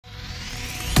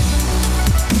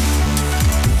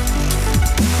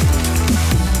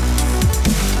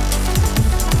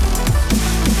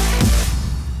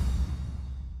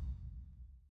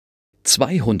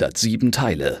207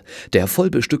 Teile. Der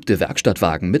vollbestückte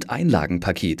Werkstattwagen mit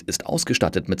Einlagenpaket ist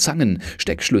ausgestattet mit Zangen,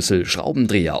 Steckschlüssel,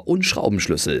 Schraubendreher und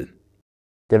Schraubenschlüssel.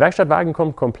 Der Werkstattwagen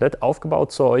kommt komplett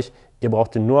aufgebaut zu euch. Ihr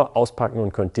braucht ihn nur auspacken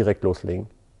und könnt direkt loslegen.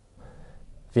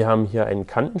 Wir haben hier einen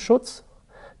Kantenschutz,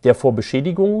 der vor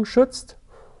Beschädigungen schützt.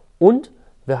 Und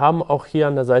wir haben auch hier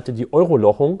an der Seite die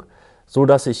Eurolochung, so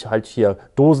dass ich halt hier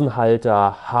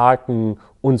Dosenhalter, Haken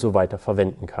und so weiter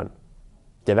verwenden kann.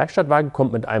 Der Werkstattwagen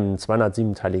kommt mit einem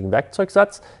 207-teiligen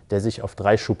Werkzeugsatz, der sich auf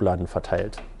 3 Schubladen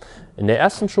verteilt. In der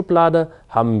ersten Schublade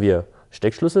haben wir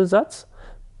Steckschlüsselsatz,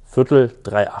 Viertel,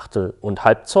 Dreiachtel und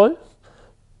Halbzoll,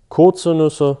 kurze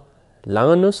Nüsse,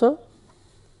 lange Nüsse.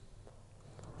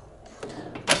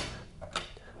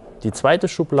 Die zweite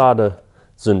Schublade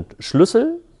sind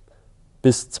Schlüssel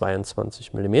bis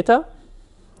 22 mm.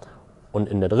 Und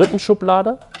in der dritten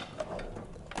Schublade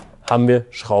haben wir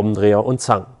Schraubendreher und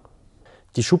Zangen.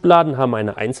 Die Schubladen haben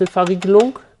eine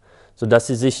Einzelverriegelung, sodass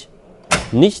sie sich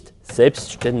nicht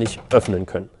selbstständig öffnen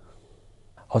können.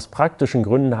 Aus praktischen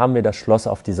Gründen haben wir das Schloss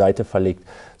auf die Seite verlegt.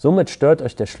 Somit stört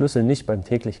euch der Schlüssel nicht beim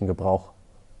täglichen Gebrauch.